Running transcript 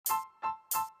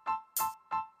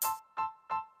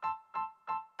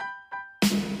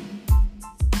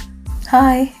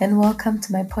Hi, and welcome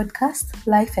to my podcast,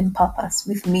 Life and Purpose,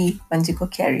 with me, Manjiko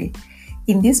Kerry.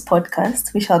 In this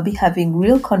podcast, we shall be having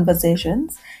real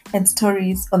conversations and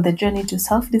stories on the journey to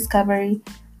self discovery,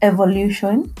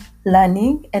 evolution,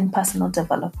 learning, and personal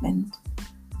development.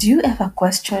 Do you ever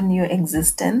question your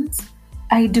existence?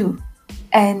 I do.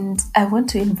 And I want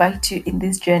to invite you in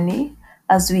this journey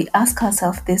as we ask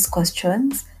ourselves these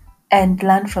questions and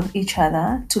learn from each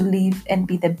other to live and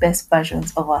be the best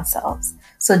versions of ourselves.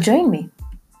 So join me.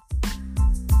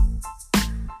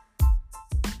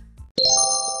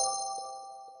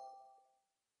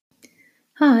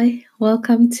 Hi,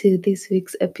 welcome to this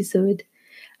week's episode.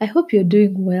 I hope you're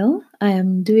doing well. I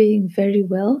am doing very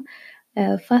well.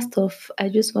 First off, I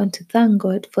just want to thank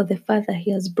God for the far that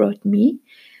He has brought me.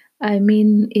 I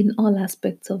mean, in all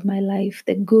aspects of my life,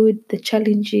 the good, the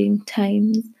challenging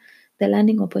times, the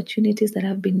learning opportunities that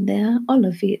have been there, all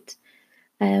of it.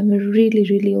 I am really,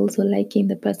 really also liking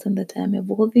the person that I am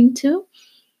evolving to,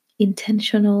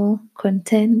 intentional,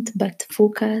 content, but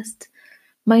focused,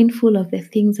 mindful of the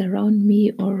things around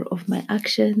me or of my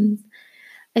actions.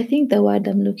 I think the word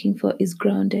I'm looking for is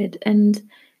grounded, and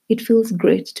it feels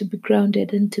great to be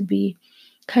grounded and to be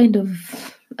kind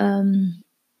of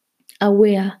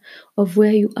aware of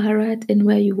where you are at and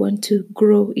where you want to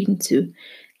grow into.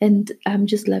 And I'm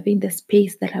just loving the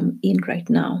space that I'm in right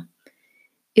now.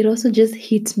 It also just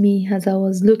hit me as I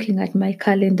was looking at my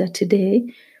calendar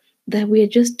today that we are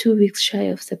just 2 weeks shy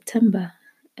of September.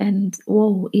 And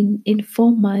whoa, in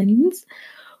 4 months,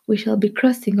 we shall be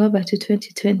crossing over to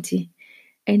 2020.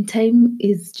 And time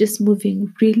is just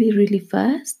moving really, really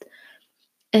fast.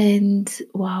 And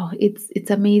wow,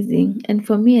 it's amazing. And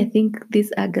for me, I think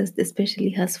this August especially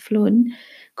has flown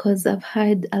because I've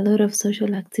had a lot of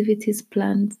social activities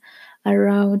planned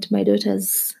around my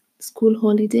daughter's school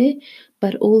holiday,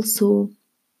 but also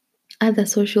other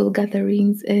social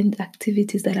gatherings and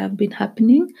activities that have been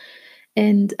happening.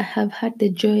 And I have had the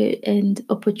joy and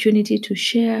opportunity to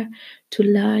share, to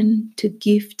learn, to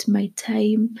gift my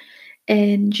time,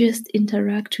 and just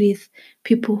interact with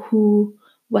people who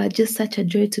were just such a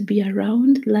joy to be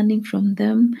around, learning from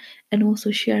them, and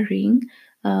also sharing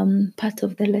part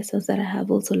of the lessons that I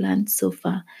have also learned so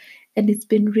far. And it's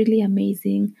been really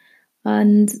amazing.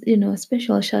 And, a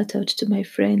special shout out to my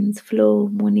friends, Flo,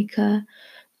 Monica,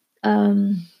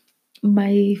 um,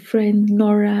 my friend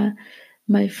Nora,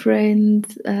 my friend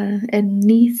and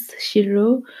niece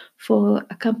Shiro for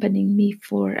accompanying me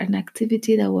for an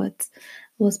activity that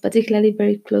was particularly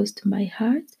very close to my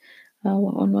heart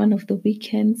on one of the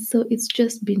weekends. So it's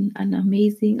just been an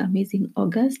amazing, amazing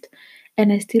August.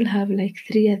 And I still have like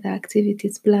 3 other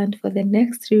activities planned for the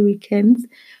next 3 weekends,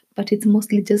 but it's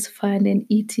mostly just fun and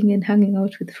eating and hanging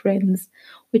out with friends,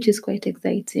 which is quite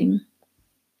exciting.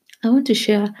 I want to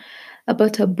share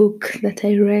about a book that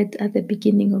I read at the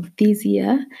beginning of this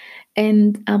year,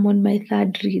 and I'm on my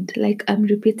third read. Like, I'm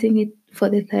repeating it for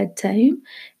the third time,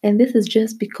 and this is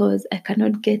just because I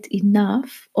cannot get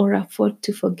enough or afford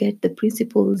to forget the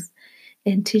principles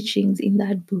and teachings in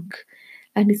that book.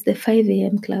 And it's The 5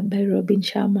 a.m. Club by Robin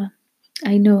Sharma.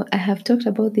 I know I have talked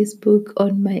about this book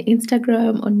on my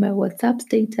Instagram, on my WhatsApp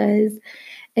status,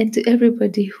 and to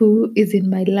everybody who is in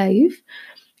my life.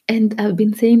 And I've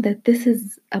been saying that this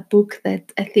is a book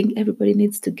that I think everybody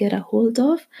needs to get a hold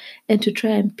of and to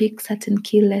try and pick certain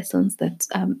key lessons that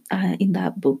are in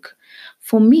that book.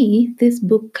 For me, this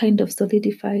book kind of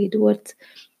solidified what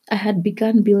I had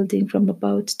begun building from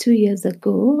about 2 years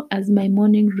ago as my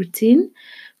morning routine,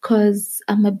 because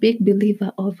I'm a big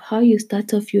believer of how you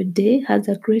start off your day has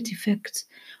a great effect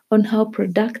on how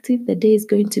productive the day is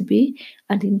going to be,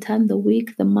 and in turn, the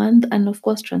week, the month, and of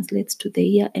course, translates to the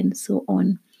year and so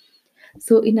on.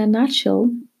 So, in a nutshell,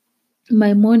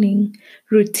 my morning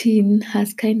routine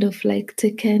has kind of like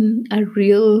taken a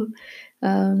real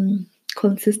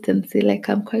consistency. Like,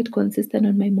 I'm quite consistent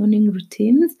on my morning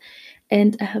routines,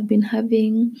 and I have been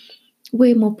having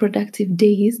way more productive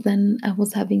days than I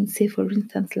was having, say, for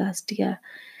instance, last year.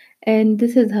 And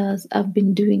this is how I've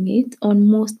been doing it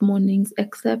on most mornings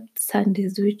except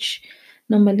Sundays, which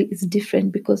normally is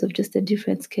different because of just the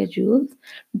different schedules.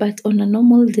 But on a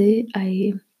normal day,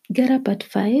 I get up at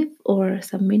 5 or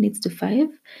some minutes to 5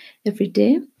 every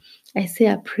day. I say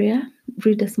a prayer,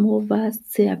 read a small verse,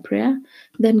 say a prayer,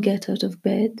 then get out of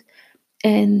bed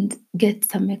and get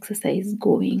some exercise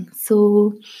going.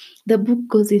 So the book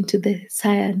goes into the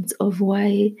science of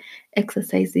why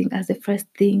exercising as the first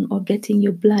thing, or getting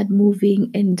your blood moving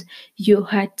and your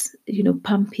heart,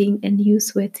 pumping and you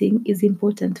sweating, is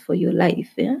important for your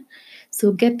life. Yeah.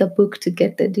 So get the book to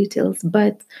get the details,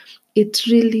 but it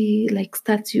really like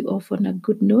starts you off on a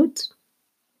good note.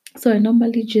 So I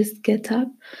normally just get up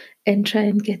and try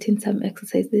and get in some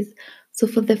exercises. So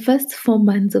for the first 4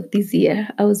 months of this year,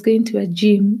 I was going to a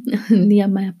gym near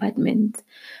my apartment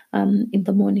in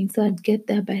the morning. So I'd get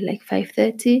there by like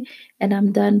 5:30 and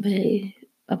I'm done by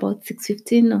about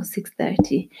 6:15 or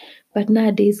 6:30. But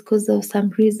nowadays, because of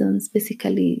some reasons,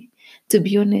 basically, to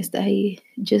be honest, I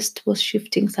just was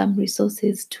shifting some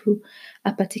resources to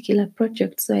a particular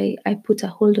project. So I put a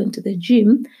hold onto the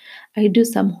gym. I do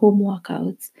some home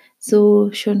workouts.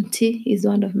 So Sean T is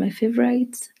one of my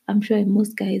favorites. I'm sure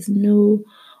most guys know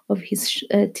of his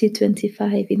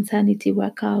T25 Insanity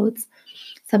workouts.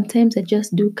 Sometimes I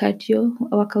just do cardio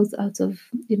workouts out of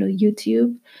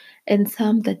YouTube, and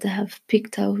some that I have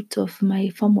picked out of my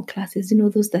formal classes.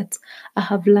 Those that I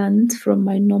have learned from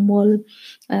my normal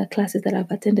classes that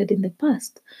I've attended in the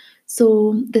past.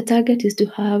 So the target is to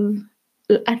have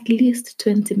at least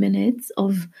 20 minutes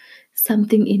of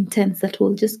something intense that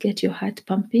will just get your heart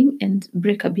pumping and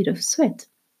break a bit of sweat.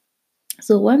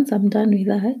 So once I'm done with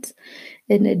that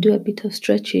and I do a bit of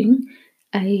stretching,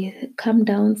 I come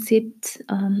down, sit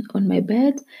on my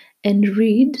bed, and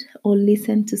read or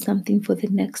listen to something for the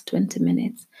next 20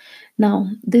 minutes. Now,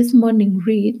 this morning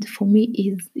read for me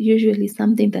is usually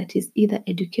something that is either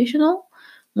educational,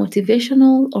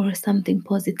 motivational, or something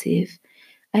positive.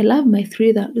 I love my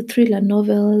thriller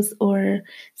novels, or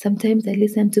sometimes I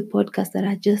listen to podcasts that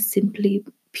are just simply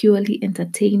purely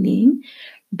entertaining,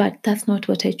 but that's not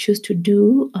what I choose to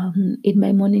do in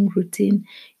my morning routine.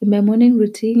 In my morning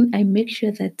routine, I make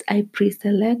sure that I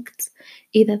pre-select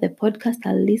either the podcast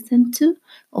I'll listen to,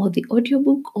 or the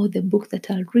audiobook, or the book that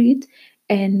I'll read,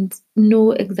 and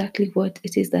know exactly what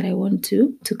it is that I want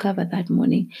to cover that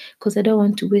morning, because I don't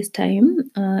want to waste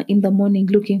time in the morning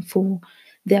looking for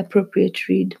the appropriate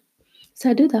read. So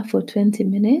I do that for 20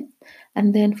 minutes,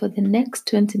 and then for the next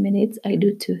 20 minutes, I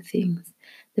do two things.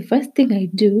 The first thing I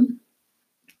do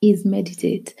is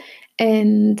meditate.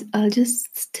 And I'll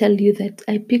just tell you that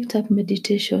I picked up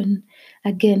meditation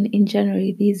again in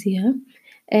January this year.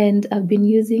 And I've been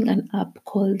using an app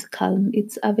called Calm.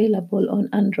 It's available on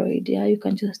Android. Yeah, you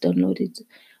can just download it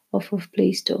off of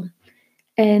Play Store.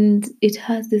 And it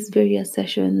has these various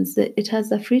sessions. It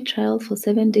has a free trial for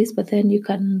 7 days, but then you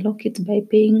can unlock it by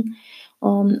paying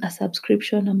a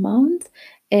subscription amount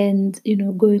and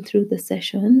going through the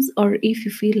sessions. Or if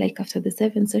you feel like after the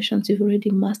 7 sessions you've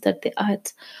already mastered the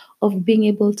art of being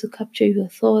able to capture your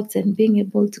thoughts and being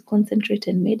able to concentrate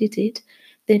and meditate,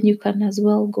 then you can as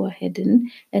well go ahead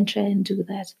and try and do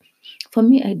that. For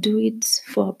me, I do it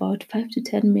for about 5 to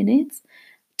 10 minutes.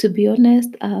 To be honest,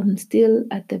 I'm still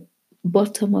at the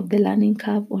bottom of the learning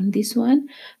curve on this one,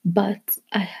 but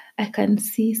I can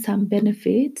see some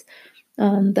benefit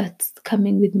that's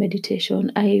coming with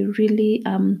meditation. I really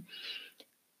am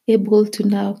able to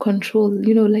now control,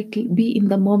 like be in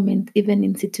the moment, even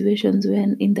in situations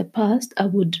when in the past I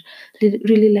would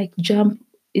really like jump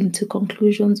into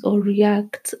conclusions or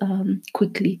react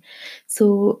quickly.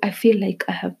 So I feel like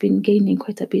I have been gaining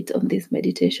quite a bit on this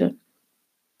meditation.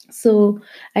 So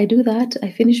I do that,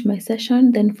 I finish my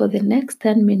session. Then for the next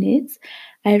 10 minutes,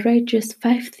 I write just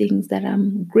 5 things that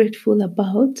I'm grateful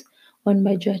about on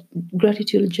my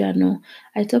gratitude journal.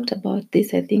 I talked about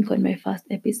this, I think, on my first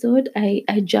episode. I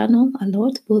journal a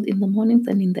lot, both in the mornings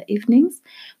and in the evenings.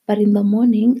 But in the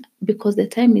morning, because the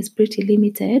time is pretty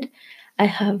limited, I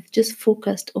have just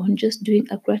focused on just doing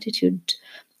a gratitude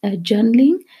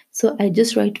journaling. So I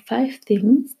just write 5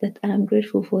 things that I'm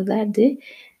grateful for that day,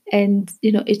 and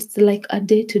it's like a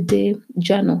day-to-day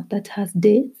journal that has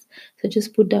dates. So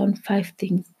just put down 5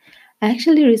 things. I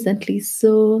actually recently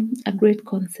saw a great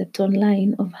concept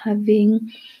online of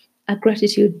having a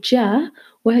gratitude jar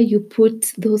where you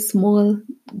put those small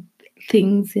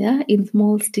things, yeah, in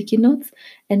small sticky notes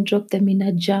and drop them in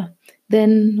a jar.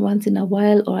 Then once in a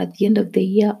while, or at the end of the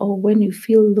year, or when you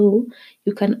feel low,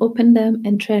 you can open them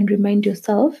and try and remind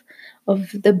yourself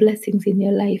of the blessings in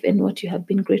your life and what you have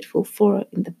been grateful for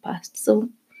in the past. So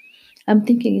I'm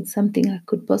thinking it's something I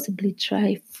could possibly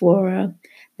try for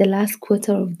the last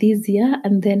quarter of this year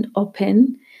and then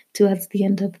open towards the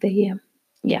end of the year.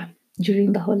 Yeah,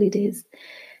 during the holidays.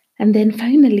 And then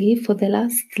finally, for the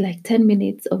last like 10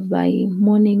 minutes of my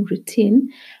morning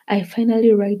routine, I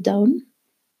finally write down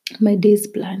my day's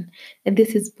plan. And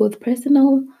this is both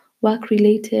personal, work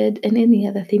related, and any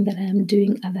other thing that I am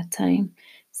doing at that time.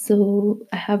 So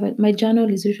I have my journal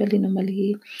is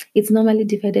usually it's normally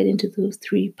divided into those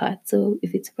 3 parts. So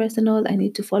if it's personal, I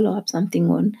need to follow up something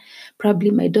on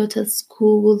probably my daughter's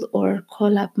school or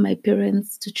call up my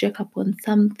parents to check up on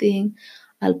something.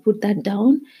 I'll put that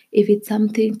down. If it's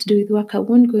something to do with work, I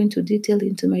won't go into detail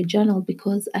into my journal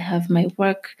because I have my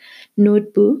work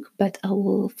notebook, but I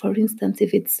will, for instance,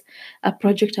 if it's a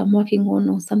project I'm working on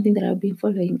or something that I've been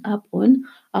following up on,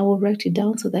 I will write it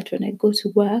down so that when I go to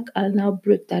work, I'll now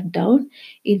break that down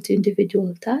into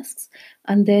individual tasks.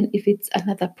 And then if it's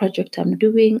another project I'm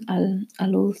doing,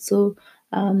 I'll also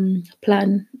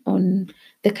plan on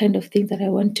the kind of things that I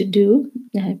want to do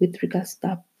with regards to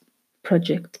that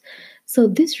project. So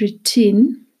this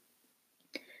routine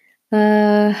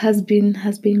has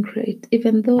been great,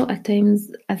 even though at times,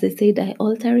 as I said, I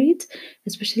alter it,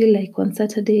 especially like on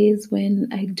Saturdays when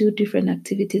I do different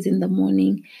activities in the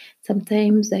morning.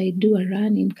 Sometimes I do a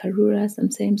run in Karura,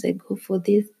 sometimes I go for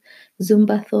these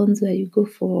Zumba-thons where you go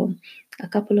for a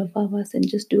couple of hours and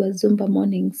just do a Zumba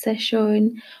morning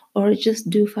session, or just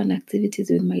do fun activities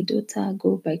with my daughter,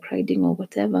 go bike riding or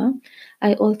whatever.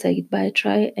 I alter it, but I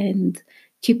try and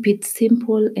keep it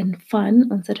simple and fun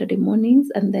on Saturday mornings,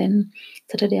 and then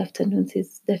Saturday afternoons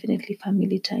is definitely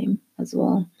family time as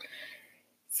well.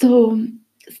 So,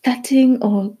 starting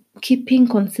or keeping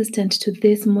consistent to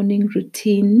this morning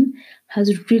routine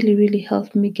has really, really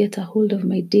helped me get a hold of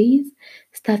my days,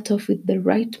 start off with the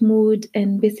right mood,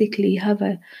 and basically have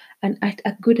a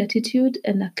good attitude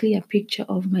and a clear picture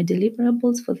of my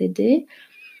deliverables for the day.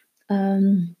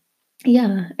 Um,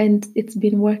 yeah, and it's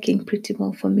been working pretty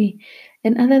well for me.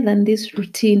 And other than this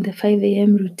routine, the 5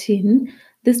 a.m. routine,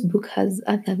 this book has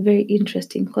other very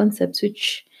interesting concepts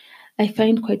which I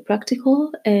find quite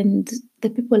practical. And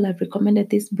the people I've recommended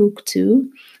this book to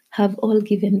have all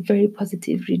given very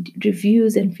positive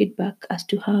reviews and feedback as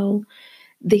to how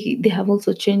they have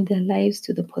also changed their lives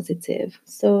to the positive.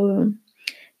 So,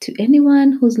 to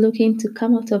anyone who's looking to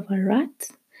come out of a rut,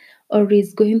 or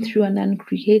is going through an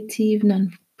uncreative,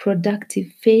 non productive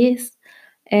phase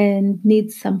and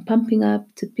needs some pumping up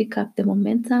to pick up the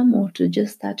momentum or to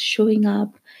just start showing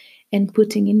up and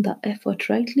putting in the effort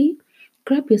rightly,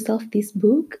 grab yourself this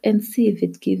book and see if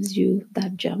it gives you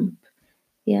that jump.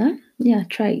 Yeah, yeah,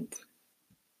 try it.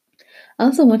 I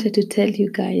also wanted to tell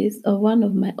you guys of one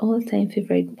of my all time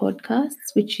favorite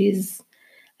podcasts, which is,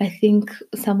 I think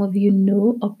some of you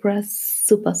know, Oprah's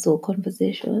Super Soul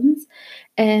Conversations.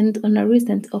 And on a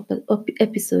recent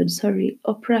episode,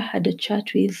 Oprah had a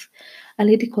chat with a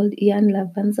lady called Ian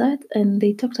Lavanzat, and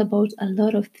they talked about a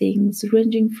lot of things,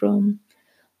 ranging from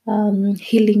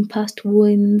healing past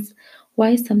wounds,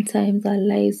 why sometimes our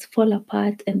lives fall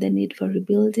apart and the need for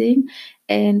rebuilding.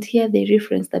 And here they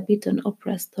referenced a bit on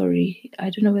Oprah's story.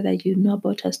 I don't know whether you know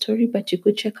about her story, but you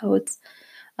could check out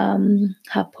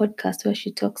her podcast where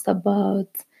she talks about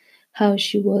how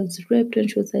she was raped when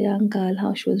she was a young girl,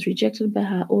 how she was rejected by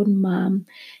her own mom,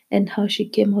 and how she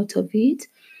came out of it.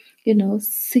 You know,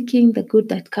 seeking the good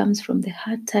that comes from the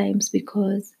hard times,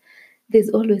 because there's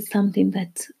always something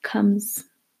positive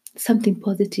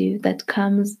that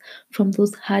comes from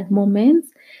those hard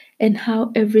moments, and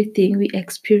how everything we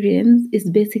experience is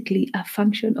basically a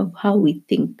function of how we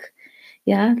think.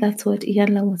 Yeah, that's what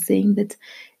Iyanla was saying, that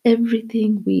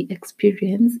everything we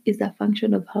experience is a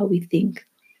function of how we think.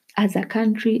 As a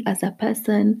country, as a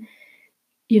person,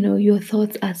 your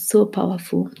thoughts are so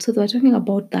powerful. So they were talking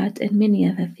about that and many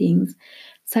other things.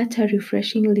 Such a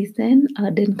refreshing listen.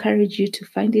 I'd encourage you to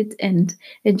find it and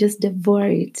just devour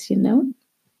it.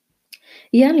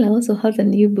 Yanla also has a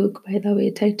new book, by the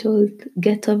way, titled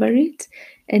Get Over It.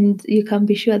 And you can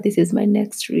be sure this is my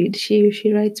next read.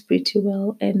 She writes pretty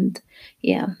well, and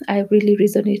yeah, I really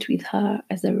resonate with her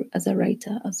as a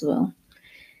writer as well.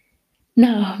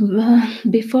 Now,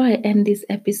 before I end this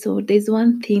episode, there's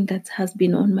one thing that has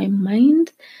been on my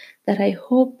mind that I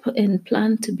hope and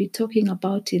plan to be talking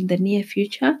about in the near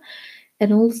future,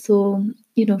 and also,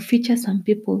 feature some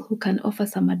people who can offer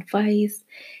some advice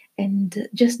and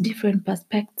just different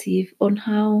perspective on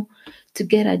how to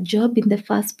get a job in the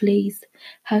first place,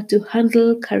 how to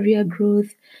handle career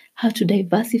growth, how to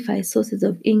diversify sources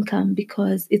of income,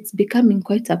 because it's becoming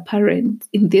quite apparent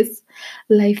in this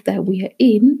life that we are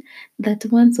in that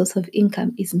one source of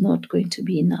income is not going to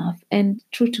be enough. And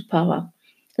true to power,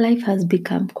 life has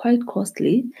become quite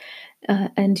costly,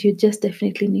 and you just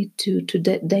definitely need to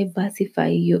diversify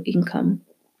your income.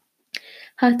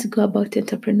 How to go about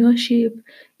entrepreneurship?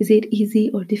 Is it easy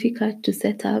or difficult to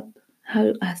set up?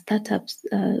 How are startups,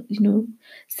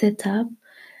 set up?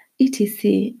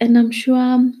 etc. And I'm sure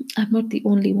I'm not the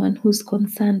only one who's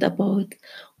concerned about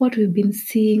what we've been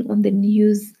seeing on the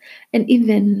news and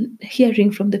even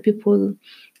hearing from the people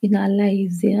in our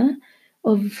lives, yeah,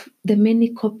 of the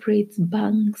many corporates,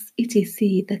 banks,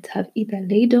 etc., that have either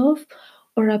laid off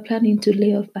or are planning to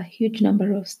lay off a huge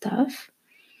number of staff.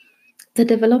 The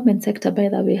development sector, by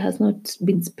the way, has not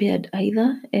been spared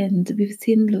either, and we've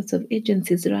seen lots of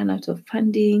agencies run out of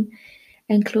funding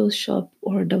and close shop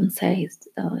or downsized,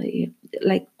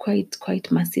 like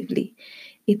quite massively.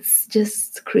 It's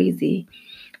just crazy.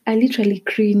 I literally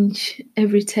cringe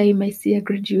every time I see a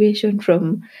graduation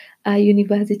from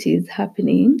universities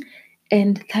happening,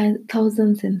 and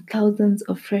thousands and thousands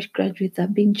of fresh graduates are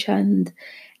being churned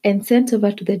and sent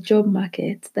over to the job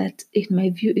market that, in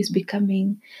my view, is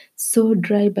becoming so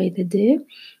dry by the day,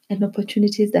 and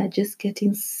opportunities are just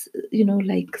getting,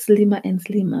 like slimmer and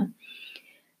slimmer.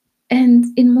 And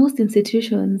in most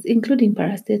institutions, including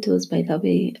parastatals, by the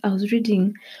way, I was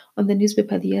reading on the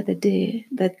newspaper the other day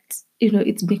that,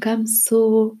 it's become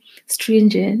so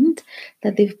stringent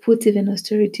that they've put even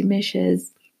austerity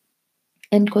measures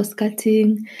and cost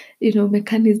cutting,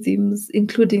 mechanisms,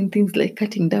 including things like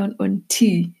cutting down on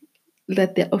tea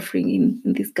that they're offering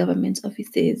in these government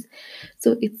offices.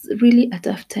 So it's really a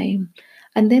tough time.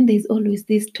 And then there's always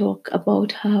this talk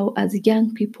about how, as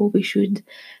young people, we should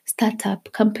start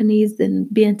up companies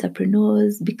and be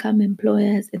entrepreneurs, become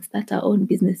employers, and start our own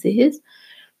businesses.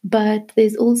 But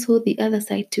there's also the other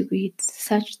side to it,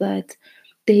 such that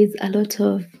there's a lot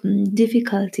of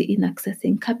difficulty in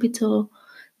accessing capital.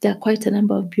 There are quite a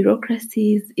number of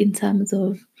bureaucracies in terms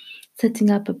of setting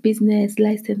up a business,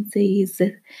 licenses,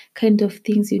 the kind of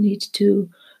things you need to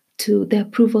the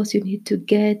approvals you need to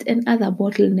get, and other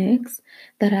bottlenecks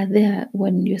that are there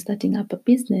when you're starting up a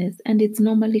business. And it's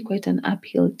normally quite an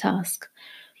uphill task.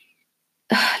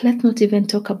 Let's not even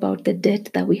talk about the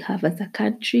debt that we have as a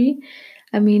country.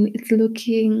 I mean, it's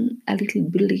looking a little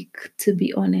bleak, to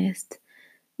be honest.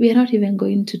 We are not even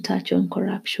going to touch on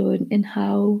corruption and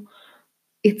how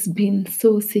it's been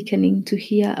so sickening to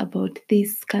hear about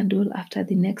this scandal after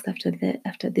the next, after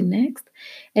the next,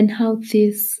 and how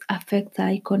this affects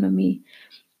our economy.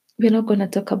 We're not going to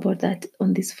talk about that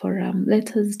on this forum.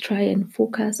 Let us try and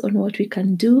focus on what we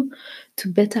can do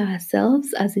to better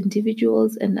ourselves as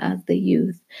individuals and as the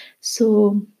youth.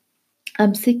 So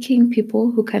I'm seeking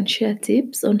people who can share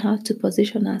tips on how to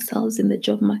position ourselves in the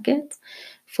job market.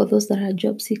 For those that are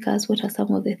job seekers, what are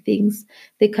some of the things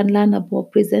they can learn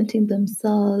about presenting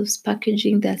themselves,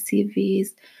 packaging their CVs,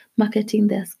 marketing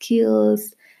their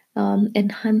skills,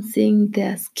 enhancing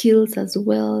their skills as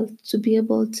well to be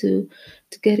able to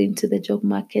get into the job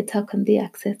market? How can they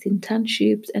access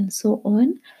internships and so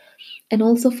on? And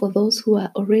also for those who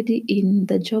are already in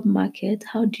the job market,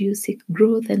 how do you seek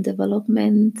growth and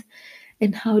development?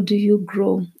 And how do you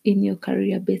grow in your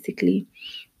career, basically?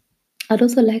 I'd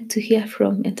also like to hear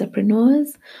from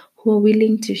entrepreneurs who are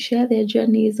willing to share their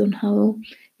journeys on how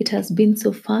it has been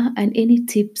so far, and any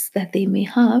tips that they may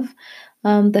have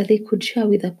that they could share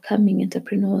with upcoming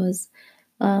entrepreneurs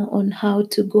on how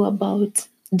to go about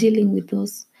dealing with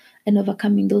those and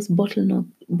overcoming those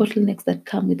bottlenecks that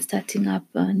come with starting up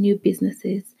new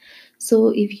businesses. So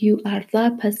if you are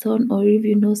that person, or if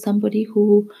you know somebody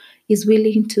who is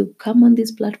willing to come on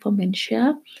this platform and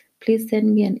share, please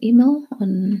send me an email.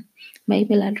 On my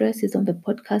email address is on the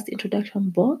podcast introduction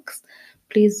box.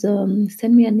 Please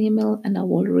send me an email and I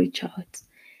will reach out.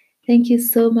 Thank you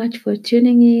so much for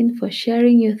tuning in, for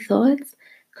sharing your thoughts,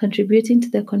 contributing to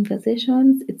the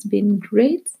conversations. It's been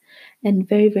great and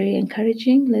very, very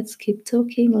encouraging. Let's keep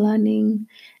talking, learning,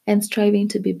 and striving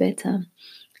to be better.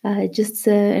 I just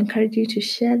encourage you to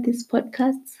share these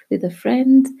podcasts with a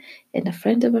friend and a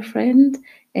friend of a friend.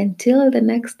 Until the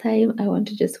next time, I want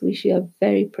to just wish you a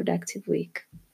very productive week.